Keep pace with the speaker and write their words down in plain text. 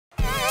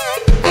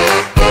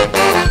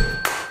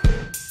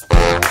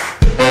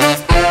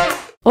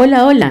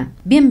Hola, hola,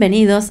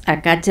 bienvenidos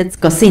a Cachets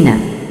Cocina.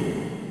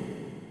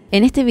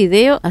 En este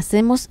video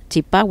hacemos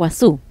Chipá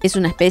Guazú. Es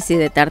una especie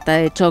de tarta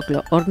de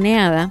choclo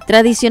horneada,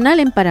 tradicional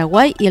en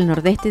Paraguay y el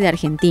nordeste de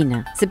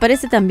Argentina. Se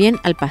parece también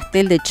al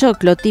pastel de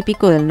choclo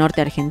típico del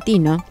norte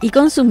argentino y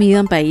consumido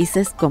en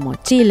países como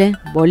Chile,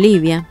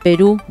 Bolivia,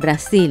 Perú,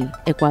 Brasil,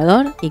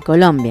 Ecuador y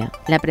Colombia.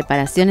 La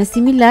preparación es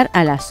similar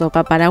a la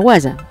sopa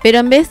paraguaya, pero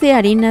en vez de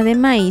harina de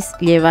maíz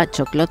lleva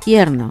choclo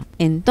tierno.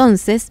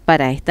 Entonces,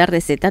 para esta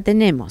receta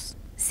tenemos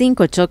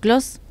 5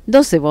 choclos,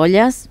 2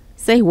 cebollas,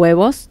 6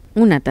 huevos,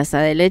 una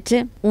taza de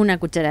leche, una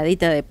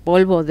cucharadita de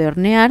polvo de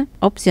hornear,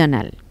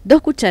 opcional.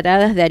 2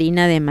 cucharadas de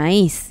harina de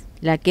maíz,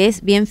 la que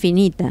es bien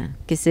finita,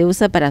 que se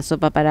usa para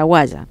sopa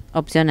paraguaya,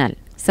 opcional.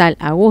 Sal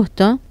a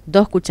gusto,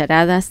 2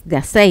 cucharadas de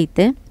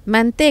aceite,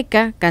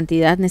 manteca,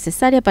 cantidad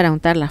necesaria para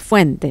untar la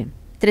fuente.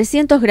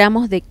 300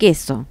 gramos de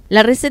queso.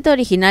 La receta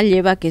original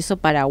lleva queso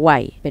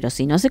Paraguay, pero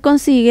si no se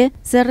consigue,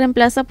 se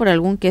reemplaza por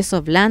algún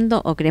queso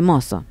blando o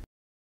cremoso.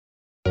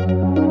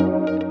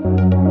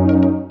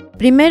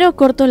 Primero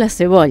corto las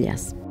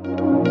cebollas.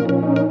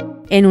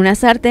 En una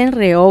sartén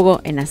rehogo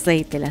en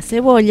aceite las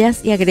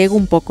cebollas y agrego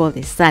un poco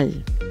de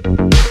sal.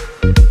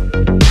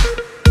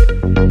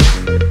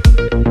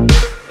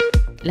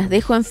 Las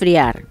dejo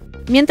enfriar.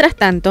 Mientras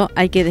tanto,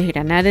 hay que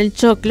desgranar el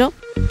choclo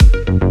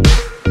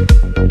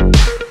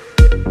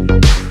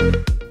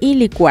y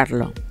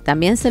licuarlo.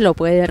 También se lo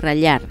puede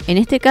rallar. En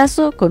este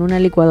caso, con una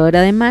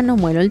licuadora de mano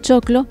muelo el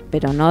choclo,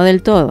 pero no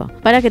del todo,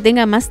 para que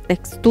tenga más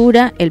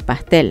textura el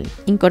pastel.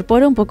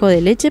 Incorporo un poco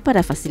de leche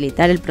para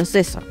facilitar el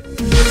proceso.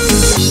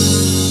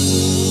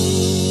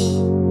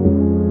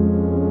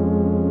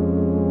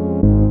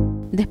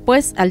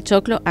 Después al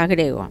choclo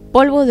agrego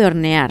polvo de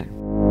hornear,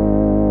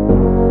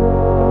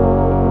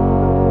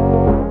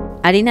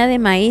 harina de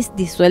maíz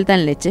disuelta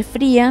en leche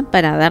fría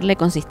para darle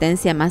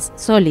consistencia más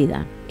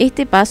sólida.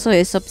 Este paso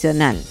es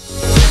opcional.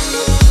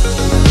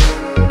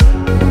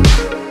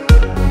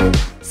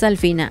 Sal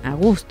fina a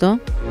gusto.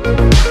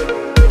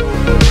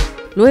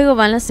 Luego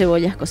van las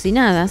cebollas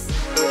cocinadas.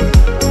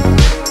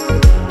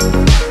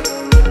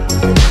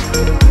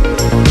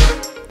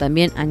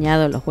 También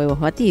añado los huevos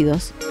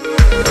batidos.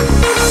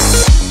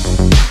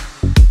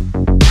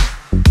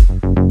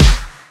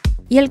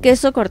 Y el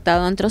queso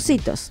cortado en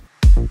trocitos.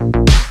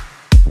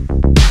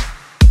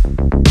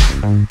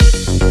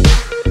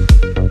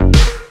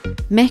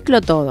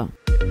 Mezclo todo.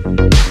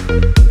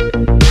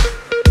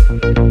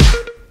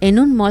 En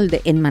un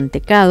molde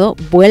enmantecado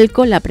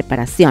vuelco la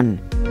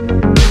preparación.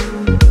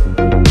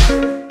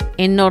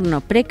 En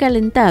horno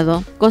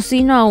precalentado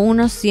cocino a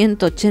unos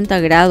 180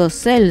 grados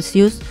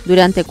Celsius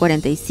durante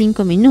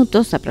 45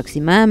 minutos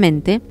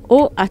aproximadamente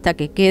o hasta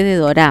que quede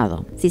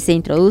dorado. Si se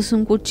introduce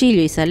un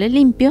cuchillo y sale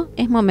limpio,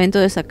 es momento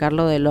de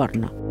sacarlo del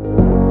horno.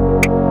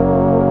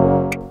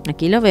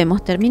 Aquí lo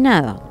vemos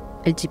terminado.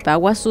 El chipá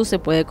guazú se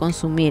puede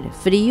consumir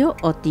frío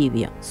o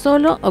tibio,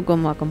 solo o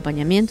como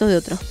acompañamiento de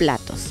otros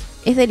platos.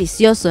 Es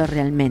delicioso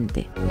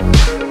realmente.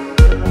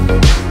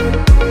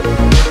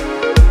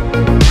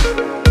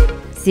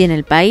 Si en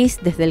el país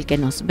desde el que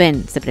nos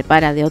ven se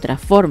prepara de otra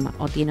forma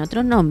o tiene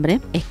otro nombre,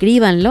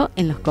 escríbanlo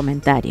en los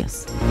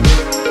comentarios.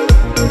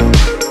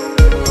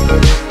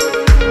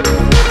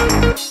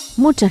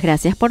 Muchas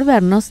gracias por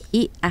vernos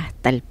y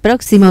hasta el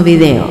próximo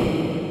video.